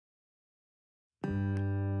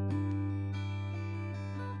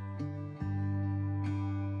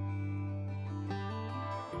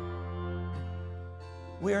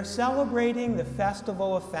We are celebrating the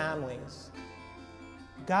Festival of Families.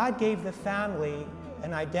 God gave the family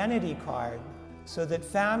an identity card so that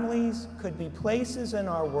families could be places in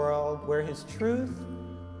our world where His truth,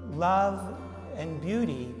 love, and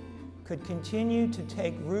beauty could continue to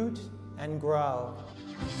take root and grow.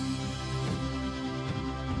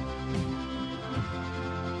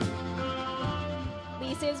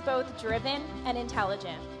 Lisa is both driven and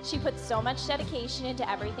intelligent. She puts so much dedication into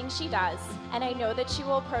everything she does, and I know that she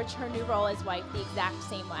will approach her new role as wife the exact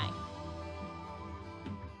same way.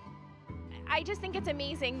 I just think it's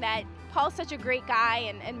amazing that Paul's such a great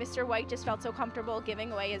guy, and Mr. White just felt so comfortable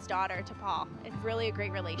giving away his daughter to Paul. It's really a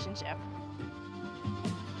great relationship.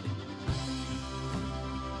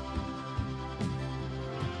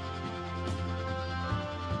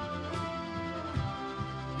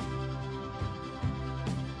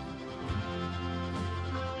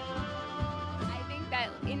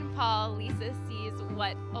 In Paul, Lisa sees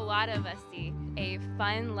what a lot of us see, a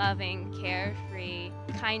fun-loving, carefree,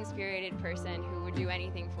 kind-spirited person who would do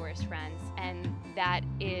anything for his friends, and that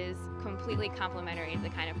is completely complementary to the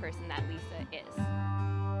kind of person that Lisa is.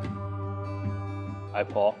 I,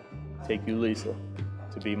 Paul, take you, Lisa,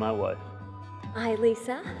 to be my wife. I,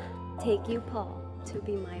 Lisa, take you, Paul, to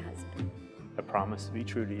be my husband. I promise to be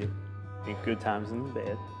true to you, in good times and in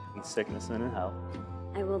bad, in sickness and in health.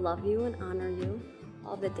 I will love you and honor you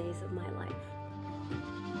all the days of my life.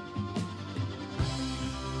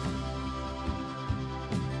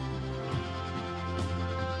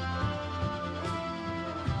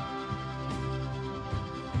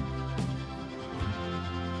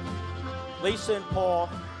 Lisa and Paul,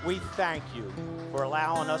 we thank you for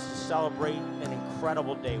allowing us to celebrate an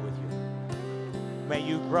incredible day with you. May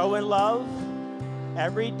you grow in love.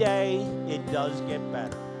 Every day it does get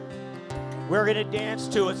better. We're going to dance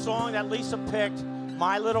to a song that Lisa picked,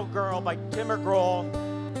 My Little Girl by McGraw.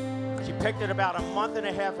 She picked it about a month and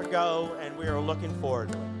a half ago, and we are looking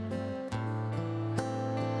forward to it.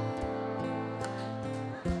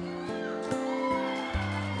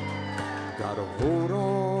 Gotta hold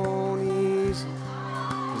on easy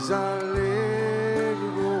as I let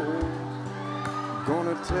you go. I'm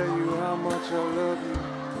gonna tell you how much I love you,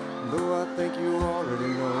 though I think you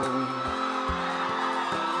already know.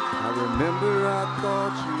 I remember I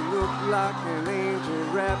thought you looked like an angel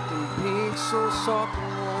wrapped in pink, so soft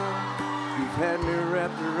and warm. You've had me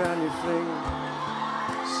wrapped around your finger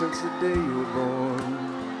since the day you were born.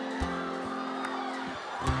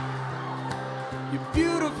 You're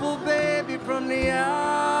beautiful, baby, from the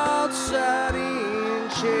outside in.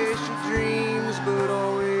 Chase your dreams, but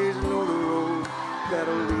always know the road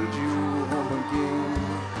that'll lead you home again.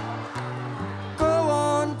 Go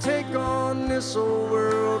on, take on this old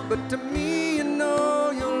world, but to me, you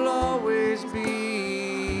know you'll always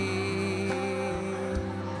be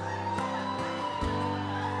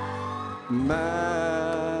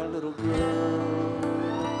my little girl.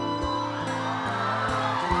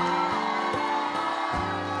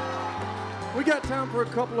 We got time for a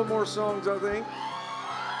couple of more songs, I think.